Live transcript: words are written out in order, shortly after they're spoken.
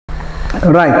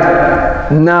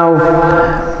Right. Now,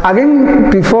 again,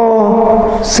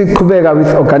 before siqhubeka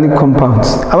with organic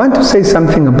compounds, I want to say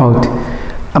something about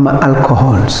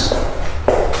alcohols.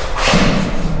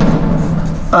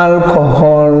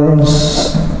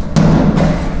 Alcohols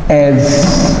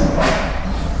as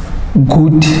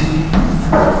good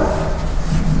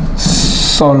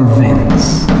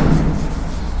solvents.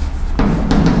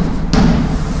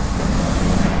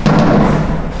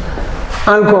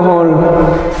 Alcohol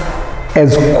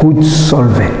as good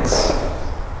solvents.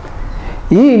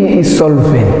 Yini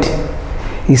isolvent?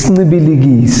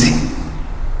 Isincibilikisi.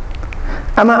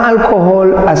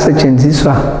 Ama-alcohol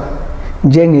asetshenziswa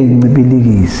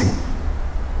njengeincibilikisi.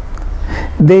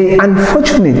 They,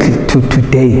 unfortunately, to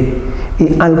today,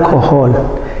 alcohol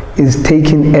is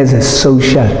taken as a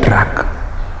social drug.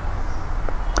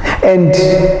 And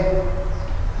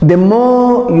the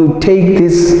more you take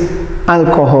this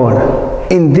alcohol,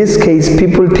 in this case,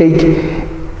 people take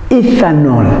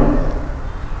ethanol.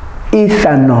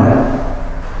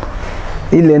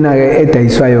 Ilena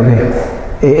edayiswayo ke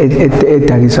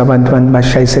edayiswa abantu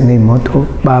bashayise nemoto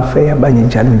bafe abanye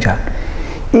njalo njalo.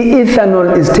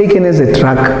 Ethanol is taken as a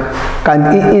drug, and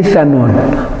ethanol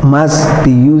must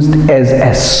be used as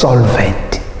a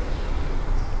solvent.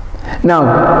 Now,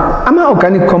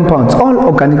 organic compounds, all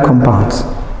organic compounds,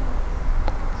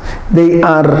 they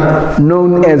are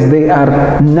known as they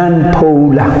are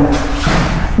non-polar.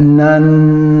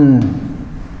 Non-polar.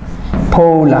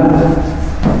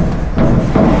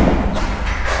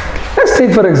 Let's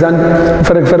take for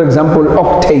example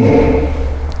octane.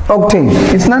 Octane,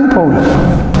 it's non-polar.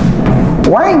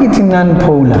 Why is it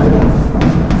non-polar?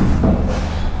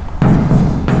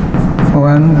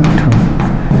 1,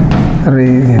 2,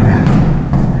 3.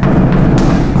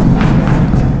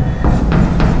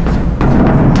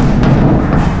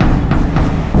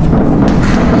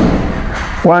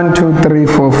 1, 2, 3,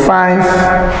 4,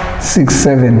 5, 6,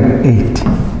 7, 8.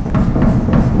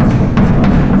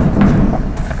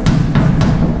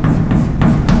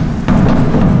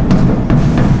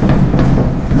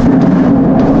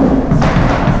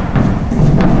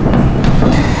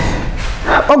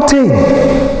 Octane.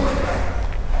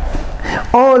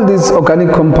 All these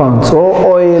organic compounds, or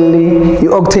oily,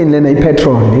 octane,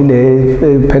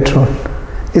 petrol.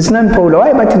 It's non-polar. Why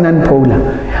about non-polar?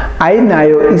 I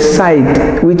know a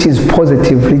side which is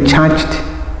positively charged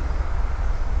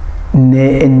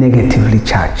and negatively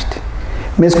charged.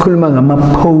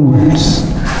 Poles.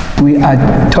 We are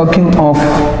talking of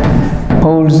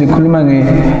poles, a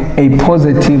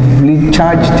positively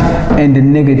charged and a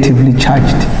negatively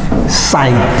charged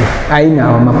side. I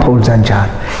know poles and jar.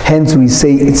 Hence we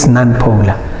say it's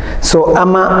non-polar. So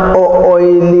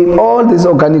oily, all these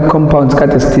organic compounds,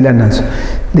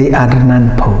 they are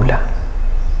non-polar.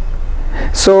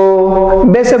 So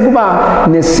bese kuba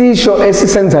nesisho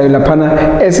esisenzayo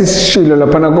laphana esishilo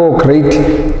laphana ko grade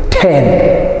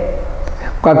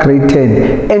 10 kwa grade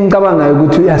 10 engicabangayo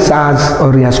ukuthi uyasazi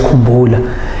or uyasikhumbula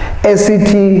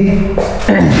esithi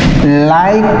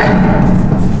like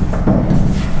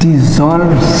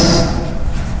dissolves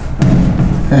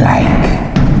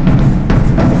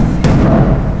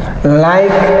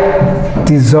like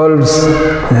dissolves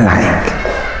like.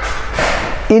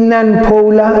 In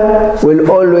non-polar will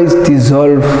always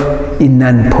dissolve in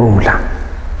non-polar.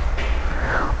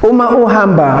 Uma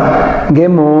uhamba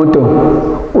ngemoto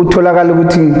utholakala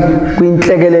ukuthi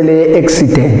kwinhlekelele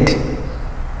accident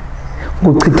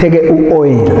kuchitheke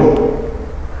uoil.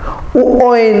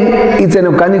 Uoil is an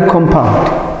organic compound.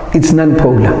 It's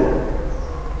non-polar.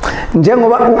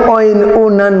 Njengoba uoil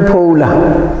non-polar.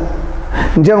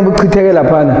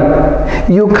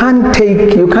 You can't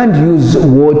use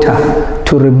water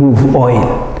to remove oil.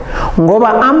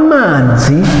 Ngoba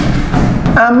amanzi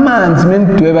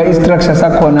mendweba istructure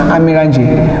sakhona ame kanje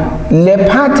le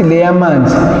part le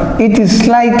yamanzi it is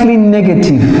slightly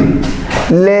negative.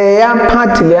 Leya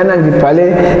part leyana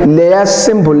ngibhale leya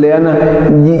symbol leyana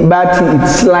bathi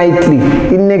it's slightly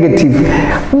in negative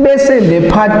bese le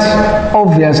part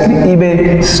obviously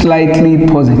ibe slightly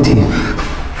positive.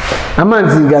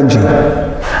 Amanzi kanje,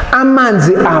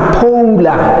 amanzi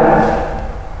apolar.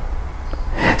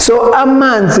 So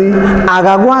amanzi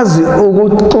akakwazi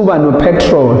ukuxuba no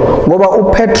petrol ngoba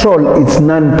upetrol is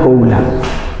non-polar.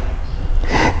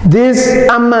 This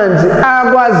amanzi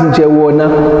akwazi nje wona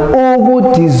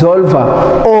ukudissolve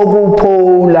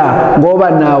okupolar ngoba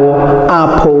nawo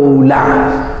apolar.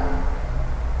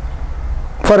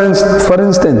 For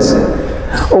instance,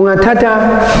 ungathatha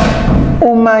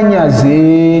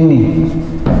umanyazeni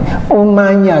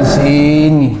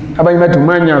abanye bathi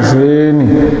umanyazeni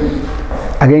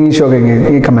ake ngisho ke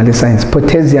igama le science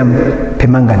potassium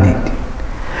permanganate.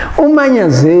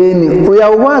 umanyazeni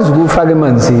uyakwazi ukufaka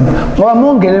emanzini ngoba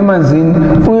mongena emanzini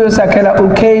uyosakhela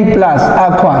u-K+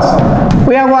 aqueous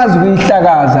uyakwazi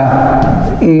ukuyihlakaza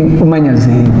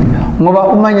umanyazeni ngoba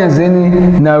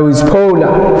umanyazeni nawo is polar.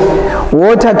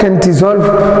 Water can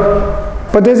dissolve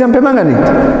potassium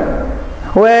permanganate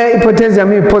where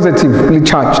potassium is positively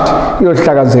charged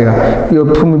iyohlakazeka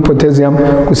iyophuma potassium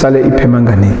kusale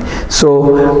ipermanganate.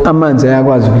 So amanzi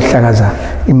ayakwazi ukuhlakaza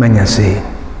imanyazeni.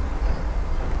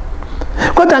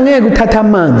 Kodwa ngeke uthatha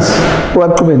amanzi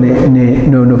uwaqhube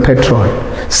no petrol.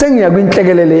 Sengiya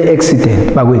kwinhlekelele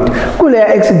accident bakwethu. Kule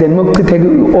accident mokuchitheka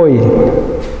i-oil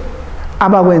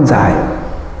abakwenzayo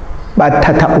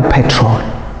bathatha upetrol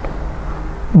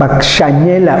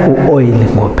bakushanyela u-oil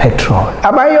ngopetrol.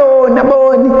 Abayona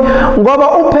boni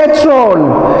ngoba upetrol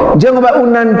njengoba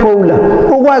non-polar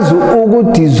ukwazi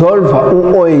ukudissolve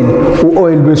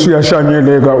u-oil bese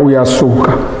uyashanyeleka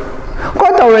uyasuka.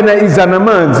 Kodwa wena iza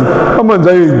namanzi amanzi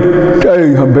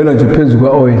ayihambela nje phezulu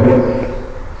kwa-oil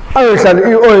ayohlala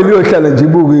i-oil iyohlala nje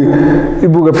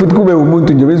ibuke futhi kube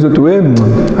umuntu nje bezothi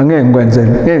angeke ngikwenzele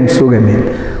ngeke ngisuke mina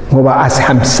ngoba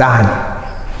asihambisani.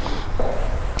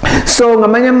 So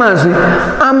ngamanye amazwi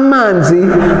amanzi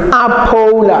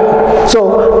apolar.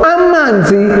 So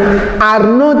amanzi are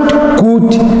not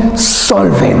good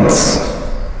solvents.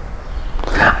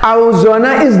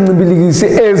 Awuzona izincibilikisi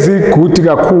eziguti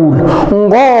kakhulu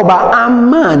ngoba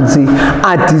amanzi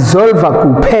adissolve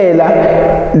kuphela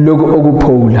lokho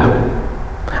okupolar.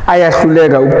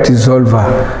 Ayahluleka ukudissolve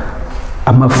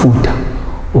amafutha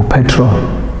upetrol.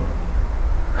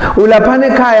 Ulaphana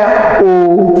ekhaya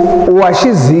uwasha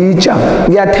izitsha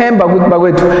ngiyathemba ukuthi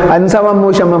bakwethu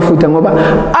anisabamosha amafutha ngoba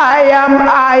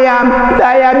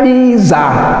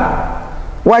ayabiza.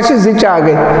 Washa izitsha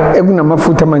ke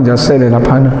ekunamafutha manje asele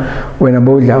laphana wena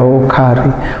bowudla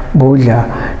curry bowudla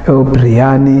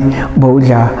biryani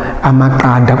bowudla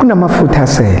amaqanda kunamafutha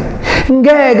asele.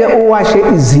 Ngeke uwashe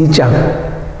izitsha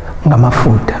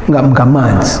ngamafutha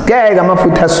ngamanzi. Ngeke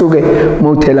amafutha asuke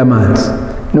mawuthela amanzi.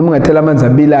 Noma ungathela amanzi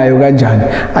abilayo kanjani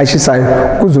ashisayo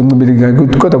kuzoncibilika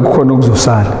kodwa kukhona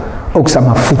okuzosala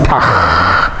okusamafutha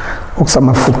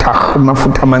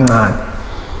amafutha amancane.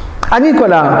 Anikho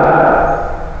la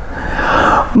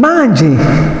manje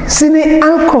sine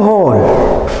alcohol.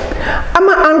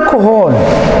 Ama alcohol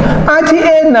athi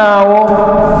enawo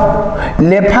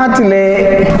le part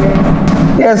le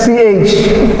CH.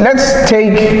 Let's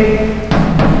take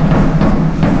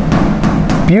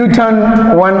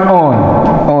butane 1-on.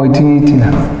 Oh,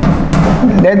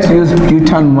 let's use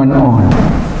butane 1-on.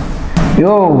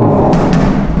 Yo,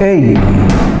 hey.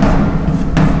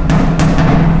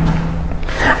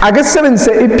 I guess seven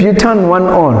say butane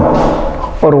 1-on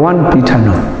or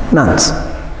 1-butanol. Nuts.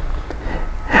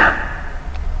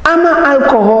 Ama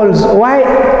alcohols, why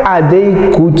are they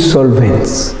good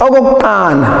solvents?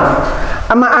 Okokuqala,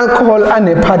 ama alcohol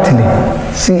ane-partly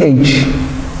CH.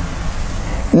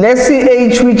 Let's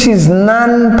CH which is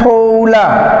non-polar.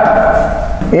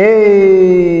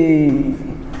 Hey,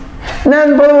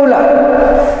 non-polar.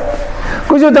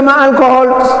 Because ama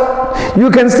alcohols, you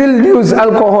can still use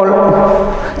alcohol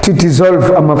to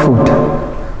dissolve amafutha.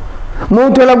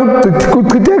 Mawuthola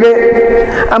kuchitheke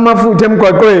amafutha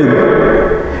emgwaqweni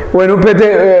wena uphethe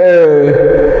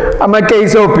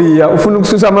ama-case obhiya ufuna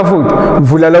ukususa amafutha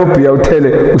uvula la ubhiya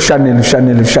uthele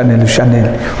ushanele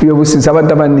uyobusisa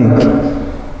abantu abaningi.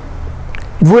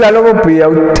 Vula lokho bhiya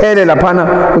uthele laphana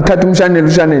uthatha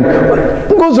umshanele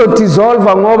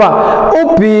kuzodissolve ngoba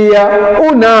ubhiya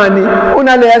unani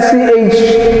unaleya CH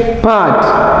part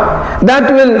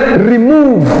that will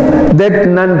remove that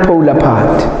non-polar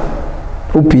part.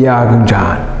 Ubhiya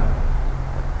kunjalo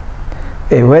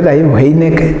whether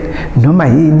i-Heineken noma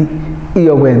yini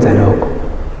iyokwenza lokho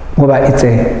ngoba it's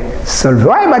a solvent.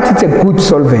 Why? But it's a good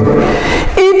solvent.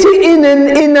 It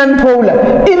in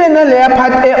non-polar even naleya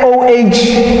part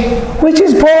OH which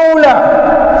is polar.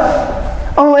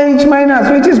 OH minus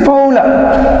which is polar.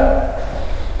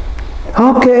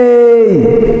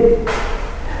 Okay.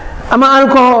 Ama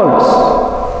alcohols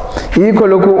yikho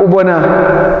lokhu ubona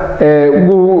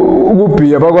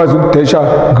ukubhiya bakwazi ukudesha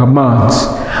ngamanzi.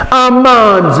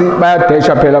 Amanzi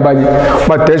bayadesha phela abanye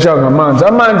badesha ngamanzi.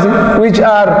 Amanzi which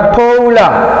are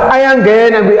polar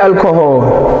ayangena kwi-alcohol.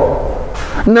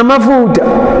 Namafutha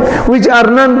which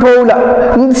are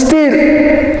non-polar still.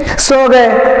 So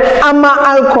ama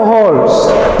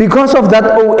alcohols because of that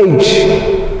OH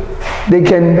they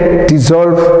can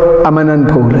dissolve ama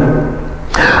non-polar.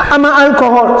 Ama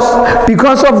alcohols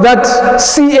because of that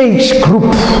CH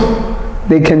group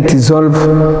they can dissolve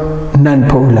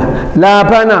non-polar.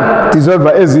 Lapana dissolve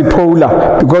as a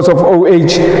polar because of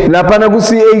OH. Lapana ku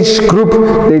CH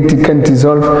group, they can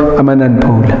dissolve ama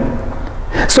non-polar.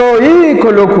 So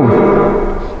yikho lokhu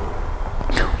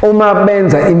uma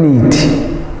benza imithi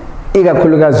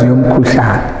ikakhulukazi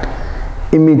yomkhuhlane,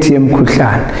 imithi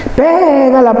yemkhuhlane,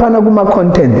 bheka lapana kuma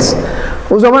contents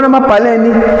uzobona amabhaleni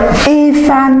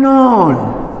ethanol,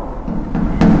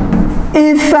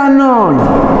 ethanol.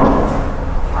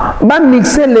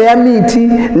 Bamixe leya mithi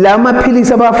la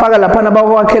maphilisi abafaka laphana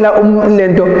bakwakhela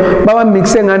lento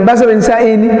bawamixe ngani basebenzisa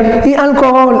ini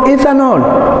i-alcohol, ethanol.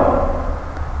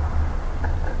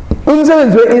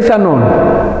 Umsebenzi we-ethanol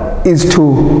is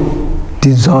to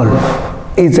dissolve.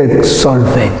 It's a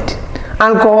solvent.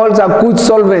 Alcohols are good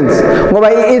solvents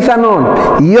ngoba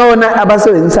i-ethanol yona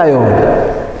abasebenzisa yona.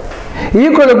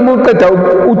 Yikho lokuqeda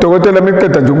udokotela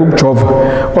meqeda nje ukujova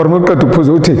or meqeda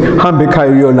ukuphuza uthi hambe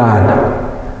ekhaya uyolala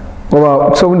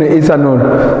ngoba sokune ethanol,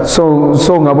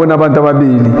 so ngabona abantu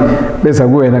ababili beza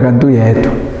kuwena kanti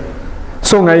uyedwa.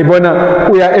 So ngayibona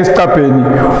uya esicabheni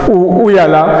uya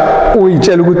la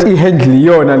uyitshela ukuthi ihandle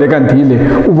iyona le kanti ile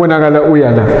ubonakala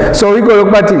uya la. So yikho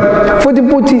lokubathi futhi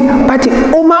bathi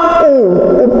uma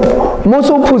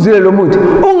musu uphuzile lo muthi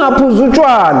ungaphuza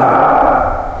utshwala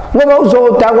ngoba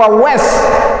uzodakwa worse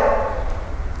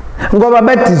ngoba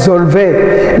badissolve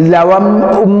lawa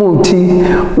umuthi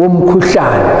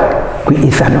womkhuhlane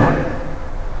kwi-ethanol.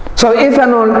 So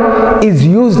ethanol is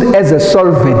used as a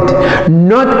solvent,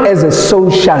 not as a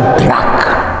social drug.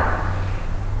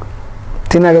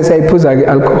 Thina ke sayiphuza ke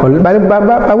alcohol.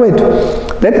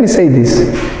 Bawethu, let me say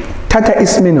this. Thatha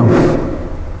isminoff.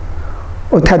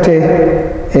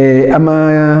 Uthathe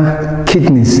ama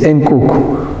kidneys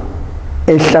enkukhu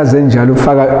ehlaze njalo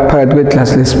ufaka phakathi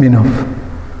kweglass lesminoff.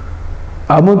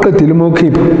 Amuqedile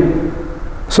umukhipha.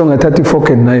 So ngathatha ifork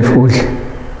and knife udle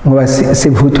ngoba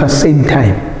sivuthwa same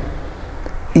time.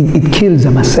 It kills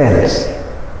ama cells.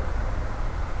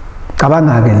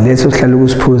 Cabanga ke leso sihlala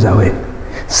ukusiphuza wena.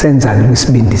 Senzani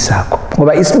kwisibindi sakho?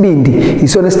 Ngoba isibindi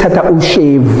isona sithatha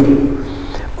ushevu.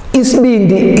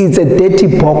 Isibindi is a dirty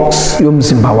box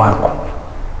yomzimba wakho.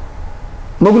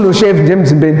 Ngokulo shave nje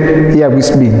emzimbeni iya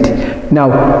kwisibindi. Now,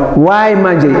 why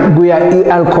manje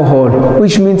kuya alcohol,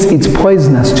 which means it's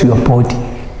poisonous to your body.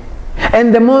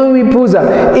 And the more we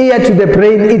phuza iya to the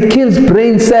brain, it kills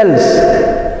brain cells.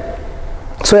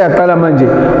 So yaqala manje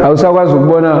awusakwazi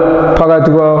ukubona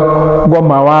phakathi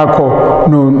kwama wakho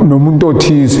nomuntu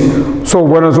othize. So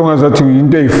ubona songazathi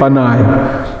into eyifanayo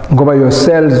ngoba your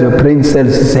cells, your brain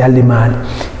cells ziyalimala.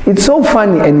 It's so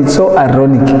funny and it's so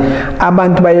ironic.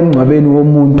 Abantu baye emngcwabeni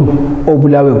womuntu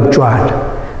obulawe utshwala.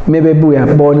 Maybe buya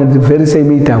bona the very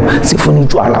same idawo sifuna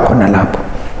utshwala khona lapho.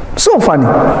 So funny.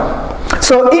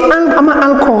 So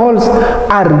alcohols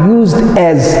are used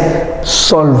as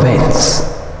solvents,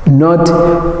 not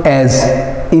as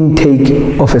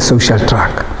intake of a social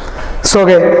drug. So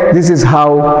this is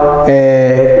how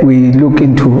we look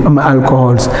into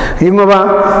alcohols. They've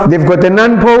got a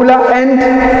non-polar end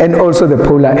and also the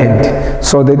polar end.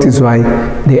 So that is why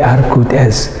they are good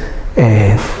as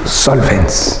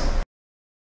solvents.